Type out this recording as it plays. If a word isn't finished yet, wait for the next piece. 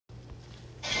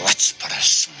Let's put a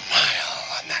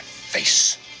smile on that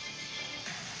face.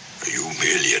 You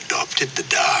merely adopted the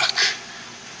dark.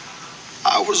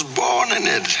 I was born in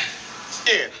it.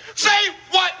 Yeah. Say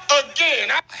what again?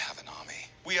 I have an army.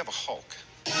 We have a Hulk.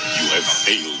 You have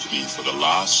failed me for the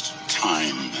last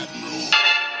time, Admiral.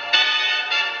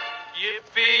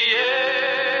 Yippee-yay,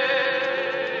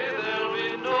 there'll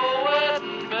be no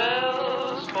wedding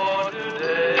bells for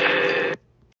today.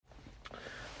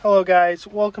 Hello guys,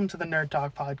 welcome to the Nerd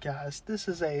Talk Podcast. This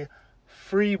is a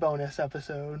free bonus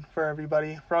episode for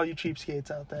everybody, for all you cheapskates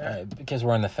out there. Because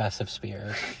we're in the festive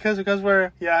spirit. Because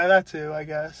we're, yeah, that too, I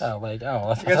guess. That's why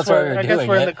we were I guess doing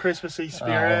we're it. in the Christmassy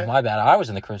spirit. Oh, my bad. I was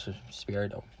in the Christmas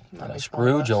spirit. Not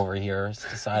Scrooge much. over here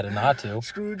decided not to.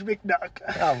 Scrooge McDuck.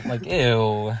 Oh, like,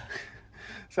 ew.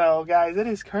 So, guys, it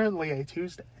is currently a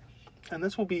Tuesday, and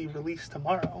this will be released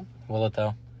tomorrow. Will it,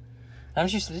 though?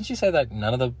 Didn't you say that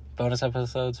none of the bonus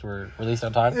episodes were released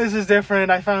on time? This is different.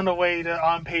 I found a way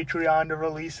on Patreon to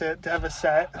release it, to have a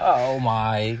set. Oh,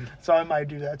 my. So I might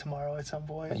do that tomorrow at some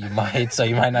point. You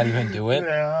might not even do it?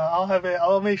 Yeah,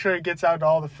 I'll make sure it gets out to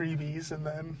all the freebies, and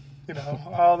then,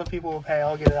 all the people will pay.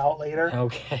 I'll get it out later.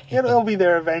 Okay. It'll be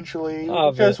there eventually.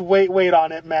 Oh, Just wait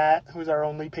on it, Matt, who's our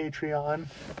only Patreon.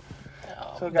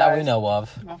 So, guys, that we know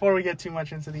of. Before we get too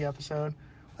much into the episode,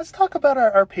 let's talk about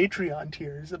our Patreon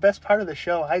tiers. The best part of the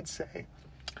show, I'd say.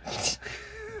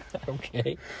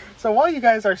 Okay. So while you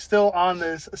guys are still on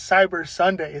this Cyber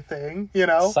Sunday thing,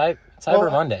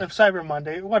 Cyber Monday. Cyber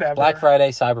Monday, whatever. Black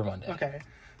Friday, Cyber Monday. Okay.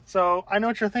 So I know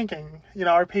what you're thinking.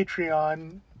 Our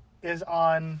Patreon is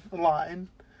online.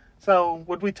 So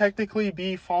would we technically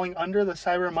be falling under the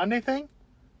Cyber Monday thing?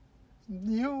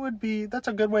 You would be. That's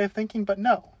a good way of thinking, but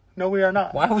no. No, we are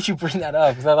not. Why would you bring that up?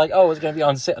 Because they're like, oh, it's going to be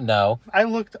on sale. No. I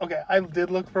did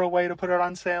look for a way to put it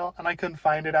on sale, and I couldn't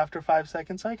find it after 5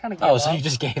 seconds, so I kind of gave up. Oh, so you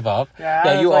just gave up? Yeah,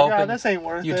 Yeah, you opened. this ain't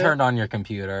worth it. You turned on your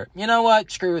computer. You know what?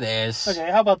 Screw this.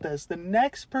 Okay, how about this? The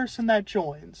next person that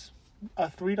joins a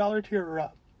 $3 tier or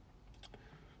up,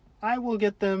 I will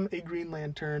get them a Green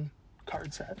Lantern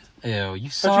card set. Ew, you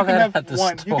But saw you can that have at the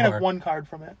one. store. You can have one card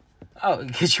from it. Oh,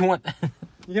 because you want...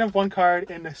 You can have one card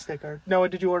and a sticker. Noah,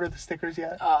 did you order the stickers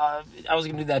yet? I was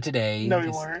going to do that today. No,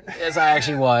 you weren't. Yes, I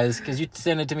actually was. Because you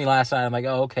sent it to me last night. I'm like,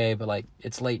 oh, okay. But,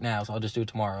 it's late now, so I'll just do it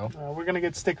tomorrow. We're going to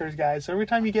get stickers, guys. So every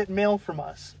time you get mail from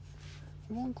us,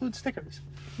 we will include stickers.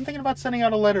 I'm thinking about sending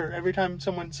out a letter every time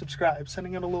someone subscribes.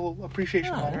 Sending out a little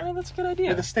appreciation letter. Yeah, that's a good idea.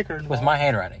 With a sticker involved. With my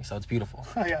handwriting, so it's beautiful.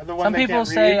 Oh, yeah, the one Some they people can't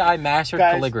say read. I mastered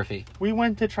Guys, calligraphy. We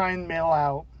went to try and mail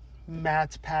out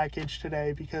Matt's package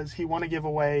today because he won a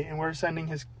giveaway, and we're sending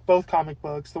his both comic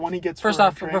books. The one he gets First for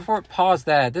off, entering. before pause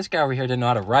that, this guy over here didn't know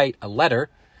how to write a letter.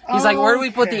 He's like, where do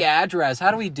we put the address?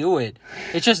 How do we do it?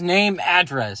 It's just name,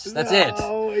 address. That's it.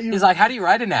 He's like, how do you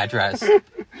write an address?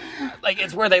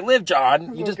 It's where they live,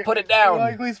 John. You just put it down. Well,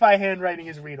 at least my handwriting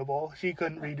is readable. She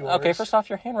couldn't read yours. Okay, first off,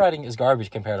 your handwriting is garbage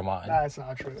compared to mine. That's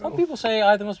not true. Some people say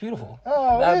I'm the most beautiful.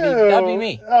 Oh, that'd be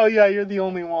me. Oh, yeah, you're the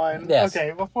only one. Yes.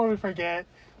 Okay, before we forget,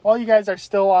 while you guys are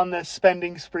still on this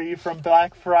spending spree from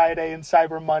Black Friday and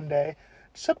Cyber Monday,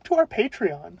 sub to our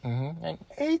Patreon. Mm-hmm.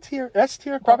 A tier, S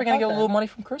tier. Probably gonna get a little money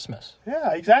from Christmas.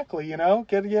 Yeah, exactly. Get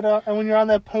and when you're on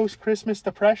that post-Christmas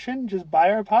depression, just buy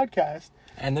our podcast.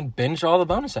 And then binge all the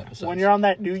bonus episodes. When you're on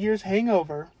that New Year's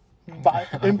hangover,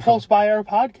 impulse buy our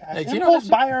podcast. Hey, Impulse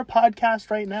buy our podcast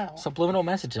right now. Subliminal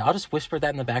messages. I'll just whisper that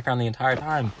in the background the entire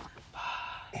time.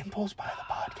 Impulse buy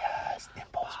the podcast.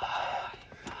 Impulse buy it.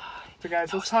 So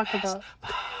guys, let's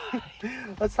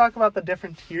talk about the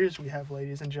different tiers we have,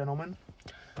 ladies and gentlemen.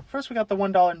 First, we got the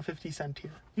 $1.50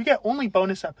 tier. You get only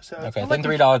bonus episodes. Okay, then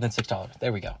 $3, then $6.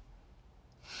 There we go.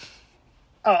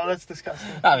 Oh, that's disgusting.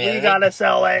 I mean, we gotta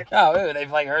sell it. Oh, ew, they've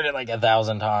heard it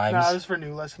 1,000 times. No, this is for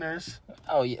new listeners.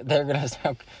 Oh, yeah, they're gonna.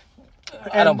 I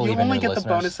And don't believe you in only new get listeners. the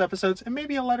bonus episodes and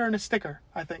maybe a letter and a sticker.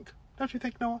 I think. Don't you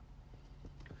think, Noah?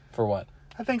 For what?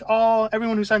 I think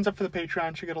everyone who signs up for the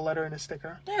Patreon should get a letter and a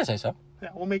sticker. Yeah, I say so. Yeah,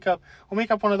 we'll make up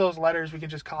one of those letters we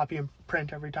can just copy and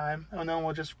print every time, and then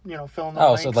we'll just fill in the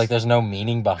Oh, blanks. so there's no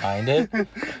meaning behind it.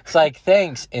 It's like,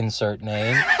 thanks, insert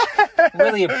name.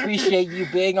 Really appreciate you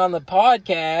being on the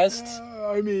podcast.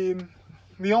 I mean,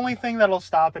 the only thing that'll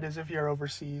stop it is if you're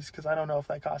overseas, because I don't know if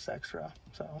that costs extra.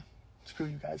 So, screw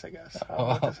you guys, I guess. I don't know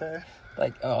what to say.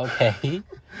 Okay.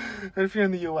 And if you're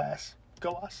in the U.S.,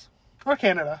 go us. Or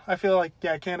Canada. I feel like,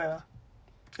 yeah, Canada.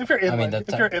 If you're inland.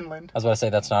 If you're inland. I was about to say,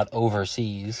 that's not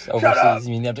overseas. up. Overseas,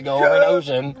 you mean you have to go over an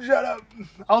ocean. Shut up.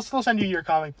 I'll still send you your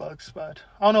comic books, but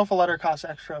I don't know if a letter costs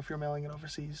extra if you're mailing it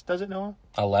overseas. Does it, Noah?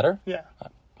 A letter? Yeah.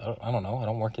 I don't know. I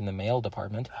don't work in the mail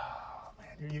department.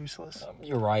 You're useless.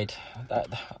 You're right.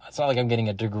 It's not like I'm getting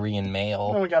a degree in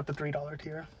mail. Then we got the $3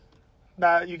 tier.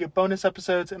 That you get bonus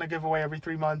episodes and a giveaway every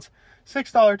 3 months.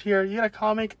 $6 tier, you get a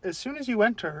comic as soon as you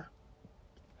enter.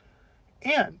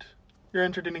 And you're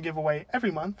entered in a giveaway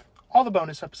every month. All the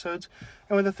bonus episodes.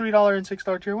 And with a $3 and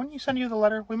 $6 tier, when you send you the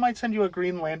letter, we might send you a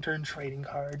Green Lantern trading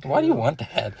card. Why do you want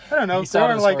that? I don't know. You They were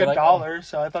sounded like sort of $1,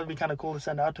 so I thought it'd be kind of cool to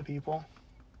send out to people.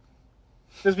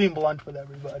 Just being blunt with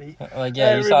everybody. Like,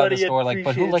 yeah, you saw it at the Everybody store, like,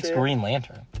 but who likes appreciates it. Green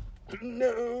Lantern?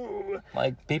 No.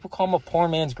 Like, people call him a poor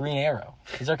man's Green Arrow.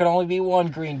 Because there can only be one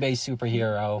green-based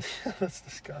superhero, That's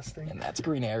disgusting. and that's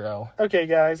Green Arrow. Okay,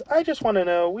 guys, I just want to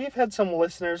know, we've had some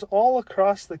listeners all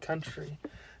across the country.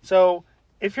 So,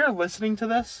 if you're listening to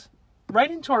this,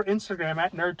 write into our Instagram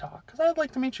at Nerd Talk, because I'd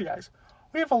like to meet you guys.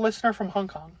 We have a listener from Hong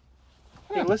Kong,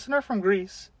 a listener from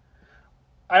Greece.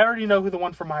 I already know who the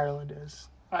one from Ireland is.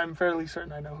 I'm fairly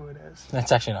certain I know who it is.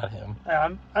 That's actually not him.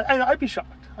 I'd be shocked.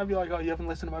 I'd be like, oh, you haven't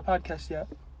listened to my podcast yet.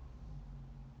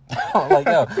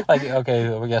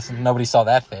 Okay, I guess nobody saw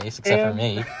that face except for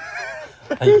me.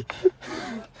 Like,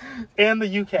 And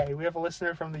the UK. We have a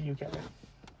listener from the UK.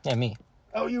 yeah, me.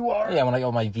 Oh, you are? Yeah, when I go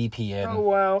my VPN. Oh,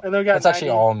 wow. And they got That's actually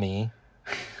 90 all me.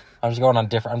 I'm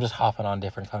just hopping on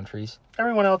different countries.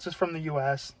 Everyone else is from the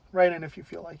US. Write in if you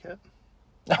feel like it.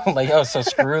 Like, oh, so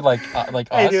screw like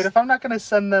Hey, us. dude, if I'm not gonna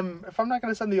send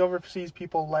the overseas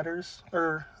people letters,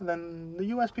 then the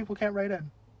U.S. people can't write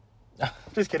in.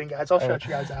 Just kidding, guys. I'll shut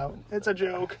you guys out. It's a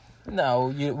joke. No,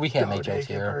 we can't make Don't jokes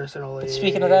take it here. personally. But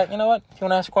speaking of that, you know what? If you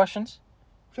want to ask questions,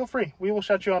 Feel free. We will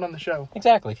shut you out on the show.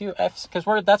 exactly. Because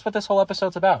that's what this whole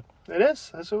episode's about. It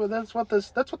is. That's what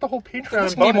the whole Patreon.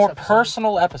 It's gonna be a bonus more episode.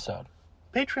 personal episode.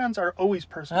 Patreons are always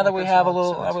personal. Now that we have a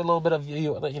personal little episodes.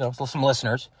 bit of you know, some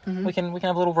listeners, we can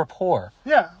have a little rapport.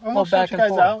 Yeah, and we'll back shut you and guys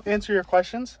forth. out, answer your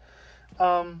questions.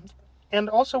 And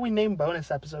also we name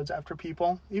bonus episodes after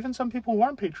people, even some people who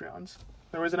aren't Patreons.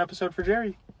 There was an episode for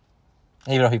Jerry.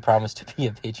 Even though he promised to be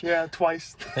a Patreon. Yeah,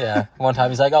 twice. Yeah. One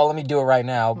time he's like, "Oh, let me do it right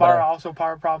now." But Mara also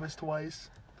promised twice.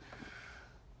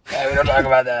 yeah, we don't talk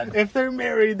about that. If they're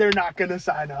married, they're not going to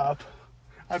sign up.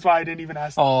 That's why I didn't even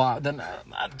ask them. Oh, then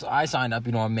I signed up.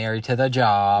 You know, I'm married to the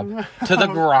job, to the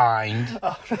grind.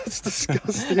 Oh, that's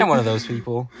disgusting. I'm one of those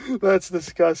people. That's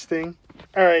disgusting.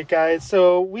 All right, guys.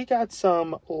 So we got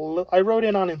some. I wrote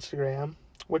in on Instagram,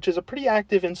 which is a pretty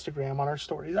active Instagram on our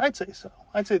stories. I'd say so.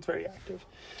 I'd say it's very active.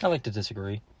 I like to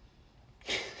disagree.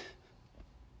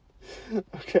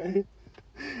 Okay.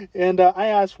 And I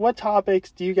asked, what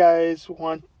topics do you guys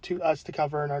want us to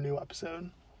cover in our new episode?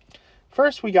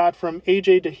 First, we got from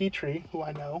AJ Dehitri, who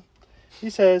I know. He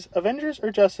says, Avengers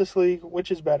or Justice League, which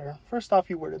is better? First off,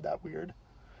 you worded that weird.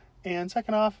 And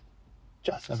second off,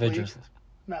 Justice Avengers. League.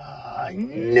 Nah, I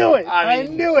knew it. I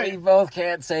knew We it. both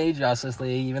can't say Justice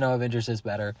League, even though Avengers is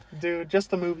better. Dude,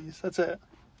 just the movies. That's it.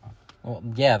 Well,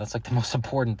 yeah, that's like the most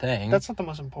important thing. That's not the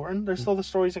most important. There's still the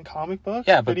stories in comic books,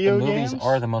 yeah, but video the movies games,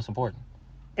 are the most important.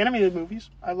 animated movies.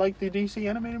 I like the DC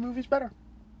animated movies better.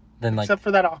 Then like, Except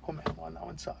for that Aquaman one. That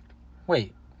one sucked.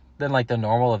 wait, then like the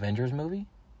normal Avengers movie?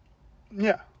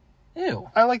 Yeah. Ew,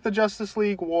 I like the Justice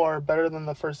League War better than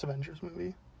the first Avengers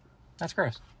movie. that's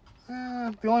gross.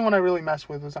 The only one I really messed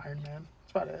with was Iron Man.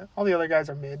 That's about it. All the other guys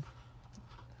are mid.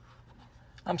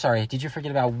 I'm sorry, did you forget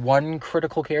about one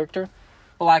critical character?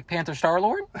 Black Panther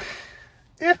Star-Lord?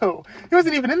 Ew. He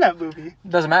wasn't even in that movie.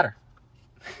 Doesn't matter.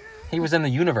 He was in the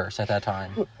universe at that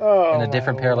time. Oh, In a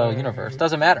different parallel universe.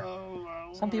 Doesn't matter.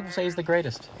 Some people say he's the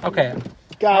greatest. Okay.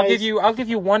 guys. I'll give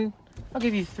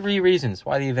you 3 reasons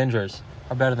why the Avengers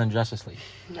are better than Justice League.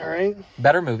 All right.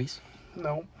 Better movies.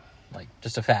 No. Like,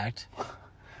 just a fact.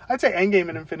 I'd say Endgame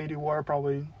and Infinity War are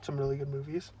probably some really good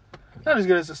movies. Not as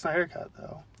good as the Snyder Cut,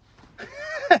 though.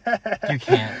 You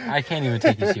can't. I can't even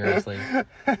take you seriously.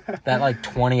 That, like,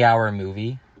 20-hour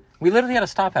movie. We literally had to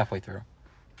stop halfway through.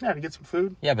 Yeah, to get some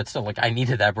food. Yeah, but still, like, I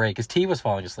needed that break because T was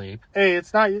falling asleep. Hey,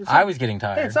 it's not... I was getting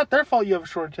tired. Hey, it's not their fault you have a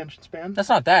short attention span. That's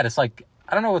not that. It's like,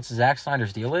 I don't know what Zack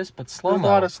Snyder's deal is, but There's slow-mo. a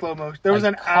lot of slow motion. There was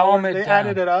Like, an hour. calm it They down.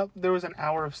 added it up. There was an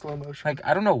hour of slow motion. Like,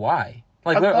 I don't know why.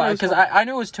 Like, I thought it was because I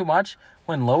knew it was too much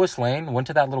when Lois Lane went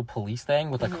to that little police thing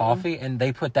with the Mm-hmm. coffee, and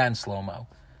they put that in slow-mo.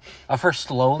 Of her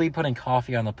slowly putting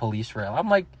coffee on the police rail. I'm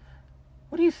like,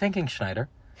 what are you thinking, Schneider?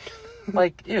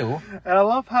 Like, ew. And I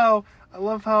love how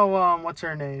what's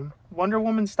her name? Wonder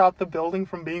Woman stopped the building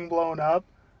from being blown up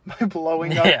by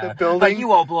blowing up Yeah, the building like, you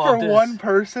won't blow for up this. one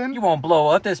person. You won't blow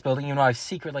up this building, even though I've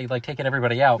secretly, like, taken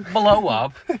everybody out. Blow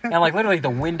up. And, like, literally the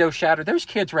window shattered. There's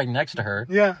kids right next to her.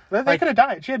 Yeah, they Like- could have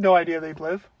died. She had no idea they'd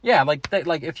live. Yeah, like,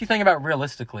 if you think about it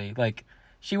realistically, like,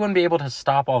 she wouldn't be able to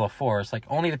stop all the force. Like,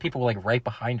 only the people, like, right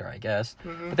behind her, I guess.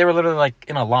 But they were literally, like,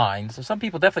 in a line. So some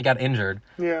people definitely got injured.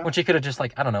 Yeah. When she could have just,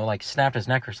 like, I don't know, like, snapped his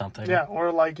neck or something. Yeah,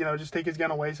 or like, just take his gun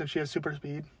away so she has super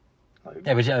speed. Like,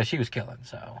 Yeah, but yeah, she was killing,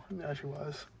 so. yeah, she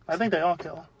was. I think they all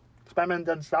kill. 'Cause Batman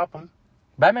doesn't stop them.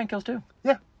 Batman kills too.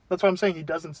 Yeah, that's what I'm saying. He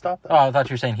doesn't stop them. Oh, I thought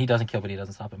you were saying he doesn't kill, but he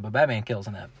doesn't stop him. But Batman kills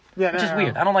in that. Yeah, Which is no.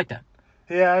 weird. I don't like that.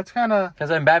 Yeah, it's kind of. Because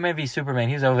in Batman v Superman,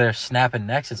 he's over there snapping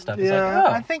necks and stuff. It's Yeah,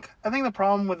 like, oh. I think the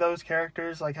problem with those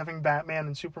characters, like having Batman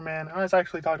and Superman, and I was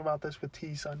actually talking about this with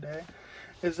T Sunday,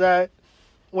 is that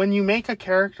when you make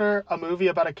a movie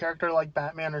about a character like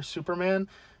Batman or Superman,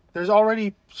 there's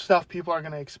already stuff people are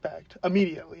going to expect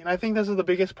immediately. And I think this is the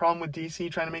biggest problem with DC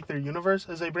trying to make their universe,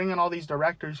 is they bring in all these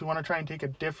directors who want to try and take a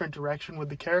different direction with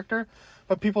the character,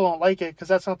 but people don't like it because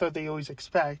that's not what they always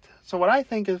expect. So what I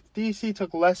think is if DC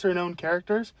took lesser known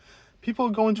characters, people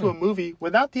would go into a movie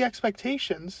without the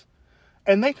expectations,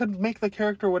 and they could make the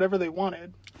character whatever they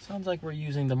wanted. Sounds like we're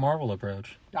using the Marvel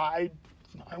approach. I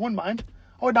wouldn't mind.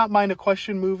 I would not mind a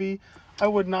question movie. I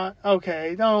would not.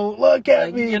 Okay, no, look at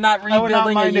Like, me. you're not I would not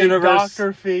rebuilding mind a universe.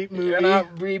 Dr. Fate movie. You're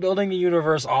not rebuilding the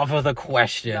universe off of the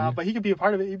question. Nah, but he could be a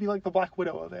part of it. He'd be like the Black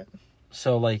Widow of it.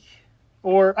 So, like,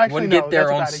 Or actually, wouldn't no, get their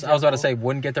that's a own. bad I was about to example. say,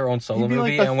 wouldn't get their own solo He'd be like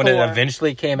movie, the and when Thor. it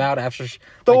eventually came out after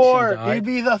Thor. Like, she died, He'd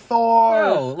be the Thor.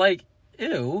 no, like,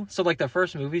 ew. So, like, the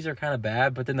first movies are kind of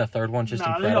bad, but then the third one's just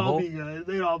Nah, incredible. they'd all be good.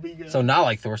 They'd all be good. So not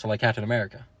like Thor, so like Captain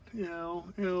America.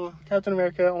 Captain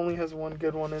America only has one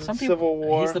good one in Some people, Civil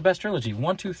War. he's the best trilogy.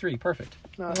 1, 2, 3, perfect.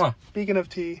 Mwah. Speaking of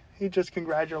T, he just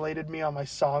congratulated me on my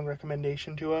song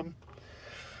recommendation to him.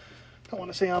 Don't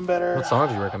want to say I'm better. What song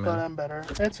did you recommend? But I'm better.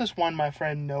 It's just one my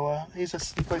friend Noah. He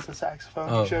plays the saxophone.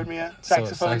 Oh. He showed me it. So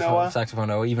Saxophone Noah. Saxophone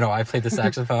Noah, even though I played the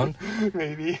saxophone.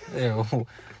 Maybe. Ew.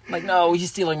 Like, no, he's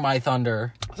stealing my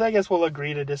thunder. So I guess we'll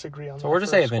agree to disagree on that. So we're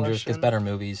just say first Avengers because question. better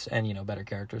movies and, better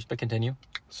characters. But continue.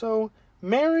 So,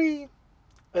 Mary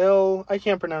L. I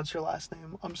can't pronounce your last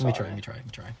name. I'm sorry. Let me try.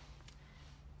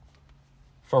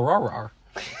 Ferrarar.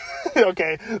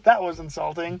 Okay, that was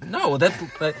insulting. No, that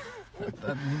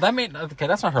made... Okay,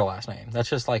 that's not her last name. That's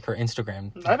just like her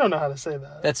Instagram. I don't know how to say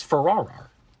that. That's Ferrarar.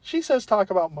 She says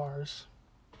talk about Mars,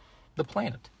 The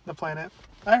planet. the planet.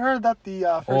 I heard that the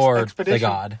first Or expedition... the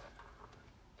god.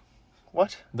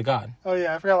 What? The god. Oh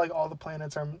yeah, I forgot like all the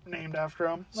planets are named after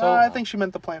him. So- I think she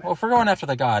meant the planet. Well, if we're going after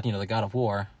the god, the god of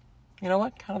war, you know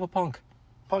what? Kind of a punk.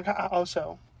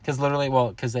 Also, Because literally,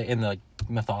 because in the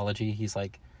mythology, he's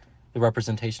like the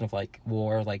representation of like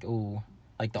war, like all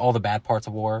the bad parts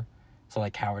of war, so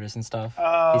like cowardice and stuff.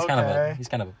 Oh, he's kind okay.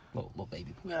 of a little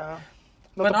baby. yeah.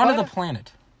 But onto the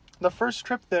planet. The first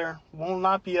trip there will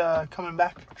not be a coming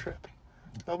back trip.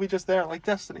 They'll be just there, like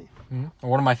Destiny. Mm-hmm.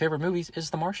 One of my favorite movies is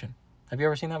The Martian. Have you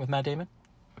ever seen that with Matt Damon?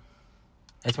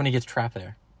 It's when he gets trapped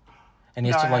there, and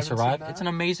he has No, to I like haven't survive. seen that. It's an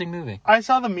amazing movie. I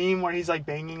saw the meme where he's like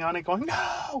banging on it, going,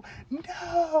 "No, It's an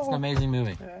no." amazing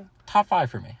movie. Yeah. Top 5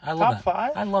 for me. I love Top that.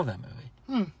 5? I love that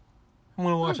movie. I'm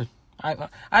gonna watch it.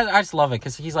 I just love it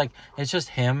because he's like, it's just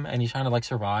him and he's trying to like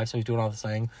survive, so he's doing all this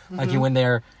thing. Like he went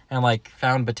there and like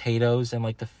found potatoes and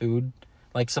like the food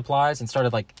like supplies and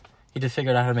started like he just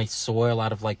figured out how to make soil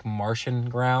out of like Martian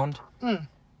ground.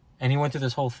 And he went through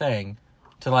this whole thing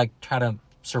to like try to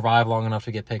survive long enough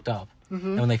to get picked up.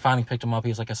 And when they finally picked him up, he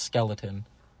was like a skeleton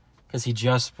because he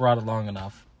just brought it long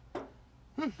enough.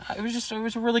 It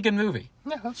was a really good movie.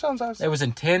 Yeah, that sounds awesome. It was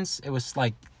intense. It was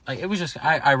like it was just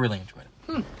I really enjoyed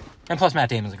it. And plus Matt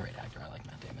Damon's a great actor. I like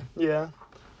Matt Damon.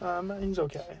 Yeah, he's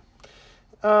okay.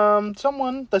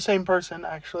 Someone, the same person,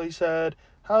 actually said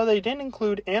how they didn't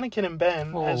include Anakin and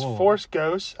Ben as whoa. Force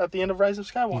ghosts at the end of Rise of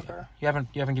Skywalker. You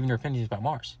haven't given your opinions about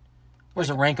Mars. Where's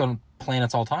it rank on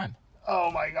planets all time?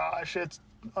 Oh my gosh, it's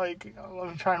like, let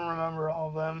me try and remember all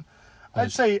of them.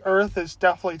 I'd say Earth is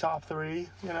definitely top 3.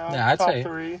 Yeah, top I'd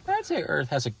 3. say Earth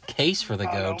has a case for the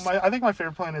I don't goats. know, I think my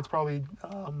favorite planet's probably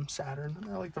Saturn.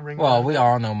 I like the ring. Well, around we it.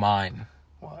 all know mine.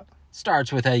 What?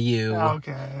 Starts with a U.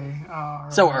 Okay.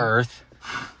 So Earth.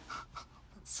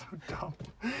 So dumb.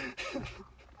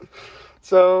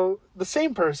 So the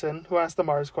same person who asked the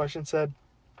Mars question said,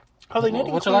 "Oh, they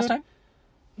didn't What's include." your last name?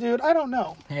 Dude, I don't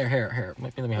know. Here.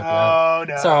 Let me help you out. Oh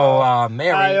no. So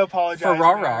Mary. I apologize.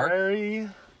 Ferrarar. Mary.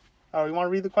 Oh, you want to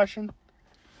read the question?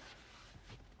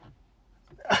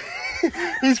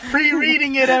 He's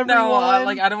pre-reading it, everyone. No,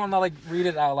 I don't want to like read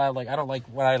it out loud. Like I don't like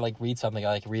when I like read something. I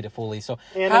like read it fully. So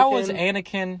how is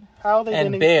Anakin How they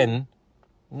and didn't Ben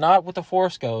not with the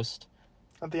Force Ghost?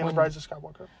 at the end of Rise of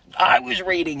Skywalker. I was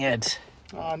reading it.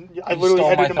 I You literally stole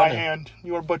had my it in my thunder. hand.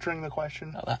 You were butchering the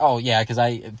question. Oh yeah, because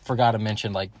I forgot to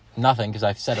mention like nothing because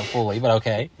I said it fully. But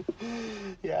okay.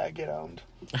 Yeah, get owned.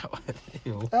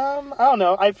 Ew. I don't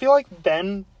know. I feel like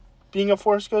Ben being a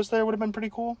Force ghost there would have been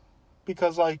pretty cool.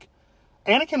 Because, like,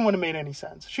 Anakin wouldn't have made any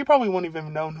sense. She probably wouldn't have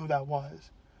even known who that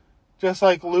was. Just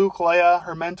like Luke, Leia,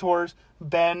 her mentors,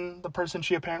 Ben, the person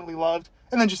she apparently loved,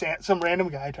 and then just some random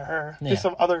guy to her. Yeah. Just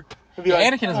some other...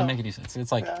 Anakin doesn't make any sense.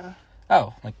 It's like,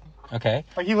 okay.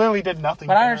 Like, he literally did nothing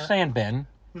But for I her. understand Ben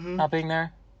not being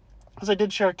there. Because they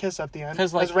did share a kiss at the end.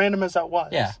 'Cause, like- as random as that was.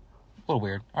 Yeah. A little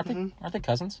weird. Aren't they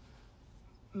cousins?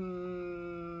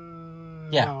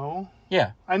 Yeah. No.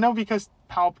 Yeah. I know because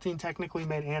Palpatine technically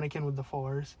made Anakin with the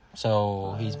Force.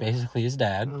 So he's basically his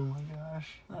dad. Oh my gosh.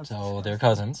 That's So they're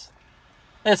cousins.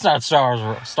 It's not Star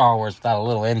Wars without a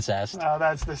little incest. Oh,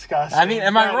 that's disgusting. I mean,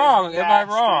 am I That is wrong? Am I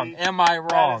nasty. wrong? Am I That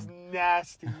is wrong?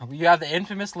 nasty. You have the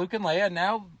infamous Luke and Leia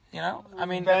now, I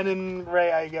mean... Ben and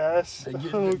Ray, I guess.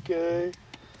 Okay.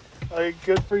 Like,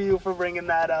 good for you for bringing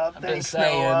that up. I'm Thanks, just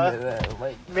saying,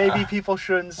 Noah. Maybe people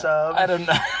shouldn't sub. I don't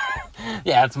know.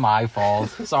 Yeah, it's my fault.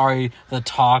 Sorry, the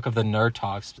talk of the Nerd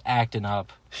Talk's acting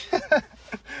up.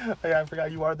 Yeah, I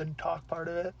forgot you are the talk part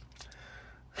of it.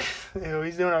 Ew,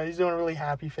 he's doing a really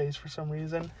happy face for some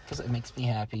reason. Because it makes me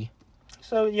happy.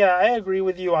 So yeah, I agree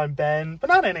with you on Ben, but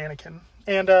not on Anakin.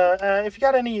 And if you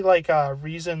got any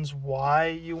reasons why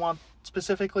you want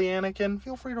specifically Anakin,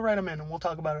 feel free to write them in, and we'll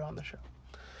talk about it on the show.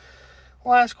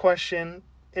 Last question.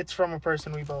 It's from a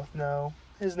person we both know.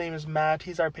 His name is Matt.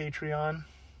 He's our Patreon.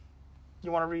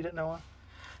 You want to read it, Noah?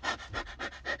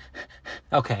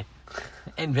 Okay.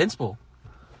 Invincible.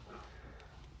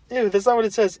 Ew, that's not what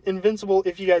it says. Invincible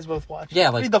if you guys both watched. Yeah,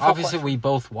 Read like, the full obviously question. we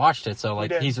both watched it, so, like,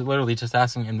 did. he's literally just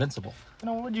asking Invincible.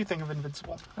 What did you think of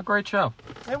Invincible? A great show.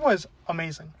 It was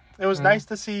amazing. It was nice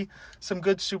to see some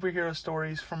good superhero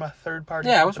stories from a third party.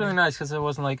 Yeah, it was really nice, because it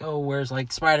wasn't like, oh, where's,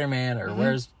 like, Spider-Man, or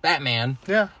where's Batman?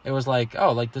 Yeah. It was like,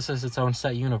 oh, like, this is its own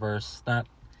set universe.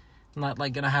 Not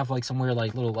like, gonna have, like, some weird,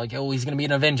 like, little, like, oh, he's gonna be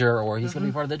an Avenger, or he's gonna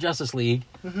be part of the Justice League.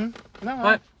 No,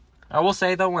 But I will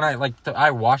say, though, when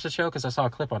I watched the show, because I saw a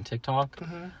clip on TikTok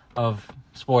of,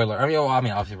 spoiler, I mean,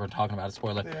 obviously we're talking about a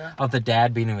spoiler, Yeah. of the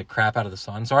dad beating the crap out of the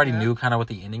son, so I already knew kind of what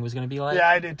the ending was going to be like. Yeah,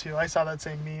 I did too. I saw that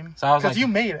same meme. So I was Because like- you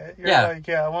made it. You're Yeah. like,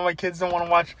 yeah, one of my kids don't want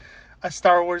to watch a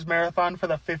Star Wars marathon for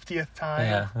the 50th time.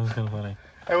 Yeah, that was kind of funny.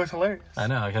 It was hilarious. I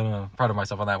know, I kind of proud of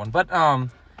myself on that one. But,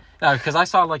 no, because I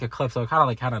saw, like, a clip, so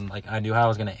kind of I knew how it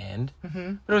was going to end.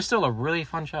 Mm-hmm. But it was still a really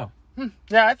fun show.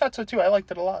 Yeah, I thought so too. I liked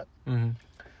it a lot. Mm-hmm.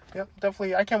 Yep,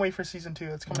 definitely. I can't wait for season 2.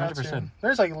 It's coming out 100%. soon.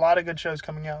 There's like a lot of good shows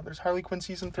coming out. There's Harley Quinn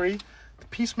season 3, The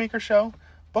Peacemaker show,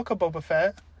 Book of Boba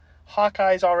Fett,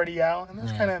 Hawkeye's already out, and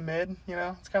that's kind of mid.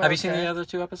 It's kind of. Have you seen the other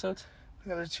 2 episodes?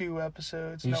 The other 2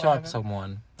 episodes? You No, I saw haven't. episode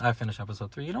 1. I finished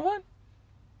episode 3. You know what?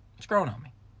 It's growing on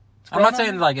me. I'm growing not on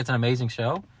saying, you? like, it's an amazing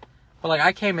show, but, like,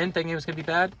 I came in thinking it was going to be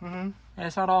bad, and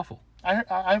it's not awful.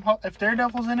 If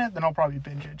Daredevil's in it, then I'll probably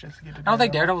binge it just to get to I don't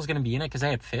think Daredevil's going to be in it because they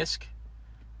had Fisk.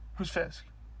 Who's Fisk?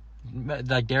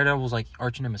 Like, Daredevil's, like,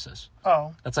 arch nemesis.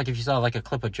 Oh, That's like if you saw, like, a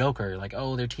clip of Joker, like,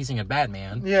 oh, they're teasing a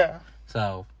Batman. yeah.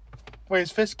 So, Wait,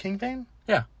 is Fisk Kingpin?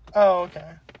 yeah. Oh,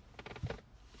 okay.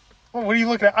 Well, what are you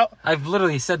looking at? I've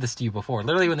literally said this to you before.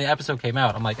 Literally, when the episode came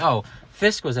out, I'm like, oh,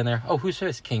 Fisk was in there. Oh, who's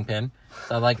Fisk? Kingpin.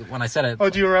 So, like, when I said it, Oh,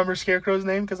 do you remember Scarecrow's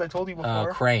name? Because I told you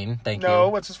before. Crane, thank No,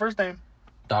 you. what's his first name?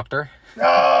 Doctor.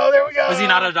 Oh, there we go. Was he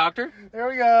not a doctor? There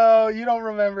we go. You don't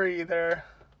remember either.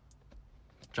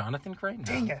 Jonathan Crane? No.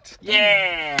 Dang it.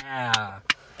 Yeah.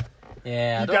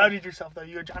 Yeah. You doubted yourself, though.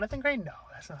 You were Jonathan Crane? No,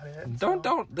 that's not it.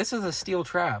 Don't. This is a steel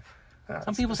trap. That's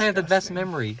Some people say I have the best disgusting.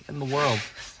 memory in the world.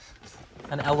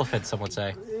 An elephant, some would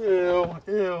say. Ew.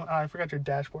 Oh, I forgot your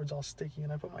dashboard's all sticky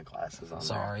and I put my glasses on.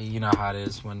 Sorry, you know how it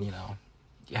is when, you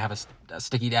have a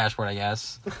sticky dashboard, I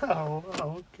guess. There. Oh,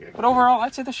 okay. But overall,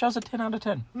 I'd say the show's a 10 out of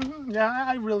 10. Yeah,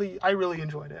 I really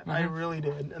enjoyed it. I really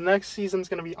did. And next season's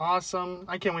going to be awesome.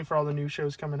 I can't wait for all the new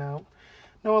shows coming out.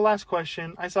 Noah, last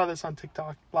question. I saw this on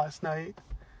TikTok last night.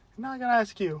 Now I got to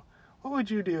ask you, what would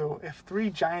you do if 3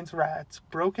 giant rats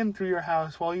broke in through your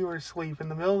house while you were asleep in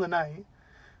the middle of the night,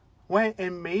 went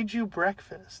and made you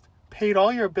breakfast, paid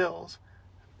all your bills,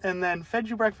 and then fed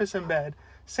you breakfast in bed,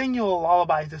 sang you a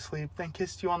lullaby to sleep, then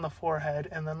kissed you on the forehead,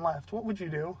 and then left? What would you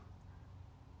do?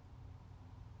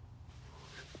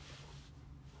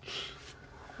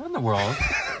 What in the world?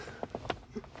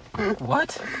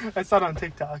 What? I saw it on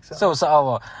TikTok. So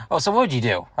So what would you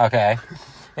do? Okay.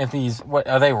 If these, what,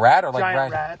 are they rat or like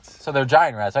giant rat? rats. So they're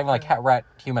giant rats. I'm like cat rat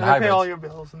human And they pay hybrids. all your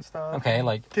bills and stuff. Okay,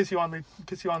 like, Kiss you on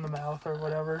the mouth or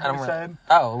whatever I don't you re- said.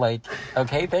 oh, like,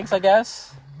 okay, thanks, I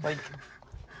guess. Like,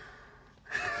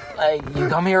 you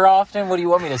come here often? What do you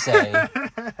want me to say?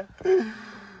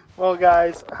 Well,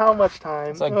 guys, how much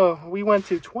time? like- We went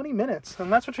to 20 minutes,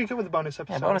 and that's what you get with the bonus Yeah,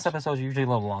 episodes. bonus episodes are usually a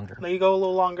little longer. They go a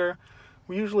little longer.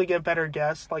 We usually get better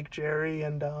guests like Jerry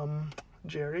and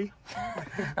Jerry.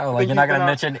 Oh, like, you're not going to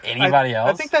mention anybody else?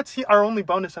 I think that's our only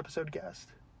bonus episode guest.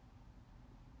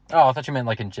 Oh, I thought you meant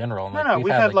like in general. Like, No,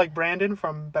 we've had like Brandon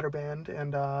from Better Band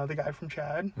and the guy from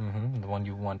Chad. The one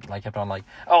you want, like, kept on like,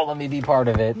 oh, let me be part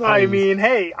of it. I please." mean,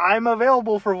 hey, I'm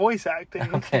available for voice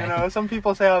acting. Okay. You know, some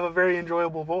people say I have a very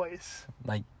enjoyable voice.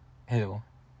 Like, who?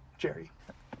 Jerry.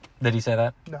 Did he say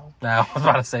that? No. No, I was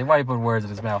about to say, why you put words in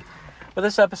his mouth? But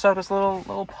this episode is a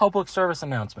little public service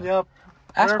announcement. Yep.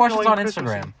 Ask We're questions feeling on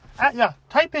Christmassy. Instagram. Yeah,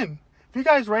 type in. If you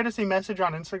guys write us a message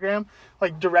on Instagram,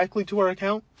 like directly to our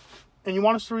account, and you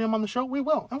want us to read them on the show, we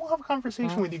will. And we'll have a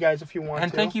conversation with you guys if you want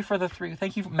And to. thank you for the 3.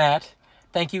 Thank you, Matt.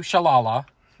 Thank you, Shalala.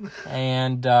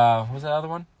 And, what was that other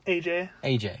one? AJ.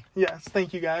 AJ. Yes,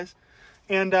 thank you guys.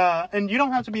 And you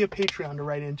don't have to be a Patreon to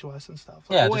write into us and stuff.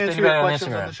 Yeah, we'll just answer your anybody on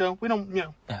questions on Instagram. the show. We don't, you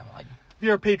know, Yeah, like, if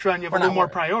you're a Patreon, you have a little more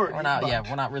priority. We're not, but-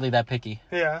 we're not really that picky.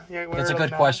 Yeah, If we're it's a really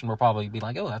good not. question, we'll probably be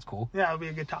like, oh, that's cool. Yeah, it'll be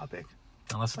a good topic.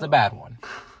 Unless it's a bad one.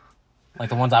 Like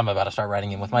the ones I'm about to start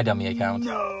writing in with my dummy account.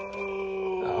 No.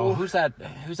 Oh, who's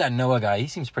that Noah guy? He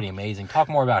seems pretty amazing. Talk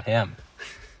more about him.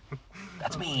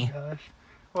 That's me. Gosh.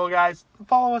 Well, guys,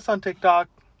 follow us on TikTok.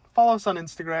 Follow us on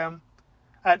Instagram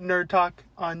at Nerd Talk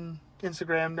on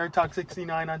Instagram, Nerd Talk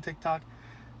 69 on TikTok.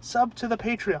 Sub to the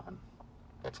Patreon.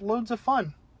 It's loads of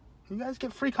fun. You guys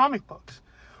get free comic books.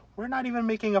 We're not even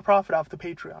making a profit off the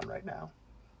Patreon right now.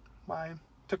 I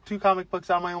took 2 comic books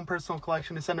out of my own personal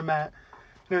collection to send to Matt.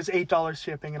 And it was $8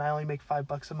 shipping, and I only make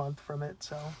 $5 a month from it.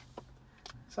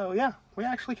 So yeah, we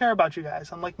actually care about you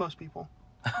guys, unlike most people.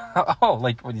 Oh,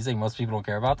 like, what do you say? Most people don't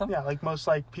care about them? Yeah, like most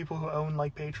like people who own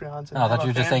like Patreons. And No, I thought have you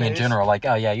were a just fan saying in base. general, like,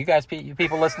 oh yeah, you guys, you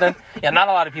people listening? Yeah, not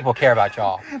a lot of people care about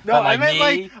y'all. No, But like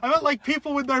I meant like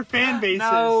people with their fan bases.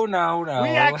 No. We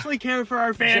actually care for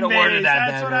our fan Should've base. worded that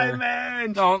That's what I better.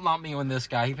 meant. Don't lump me with this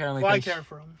guy. He apparently Well, I thinks, care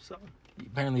for him. So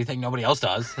apparently you think nobody else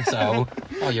does. So,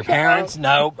 oh, your parents?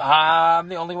 Nope. I'm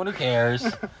the only one who cares.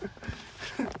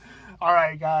 all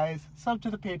right, guys, sub to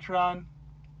the Patreon.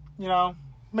 You know,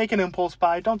 make an impulse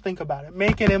buy. Don't think about it.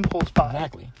 Make an impulse buy.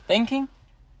 Exactly. Thinking?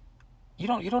 You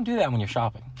don't do that when you're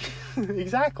shopping.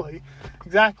 Exactly.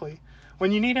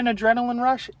 When you need an adrenaline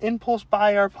rush, impulse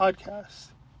buy our podcast.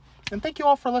 And thank you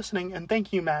all for listening, and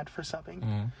thank you, Matt, for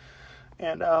subbing.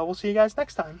 And we'll see you guys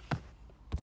next time.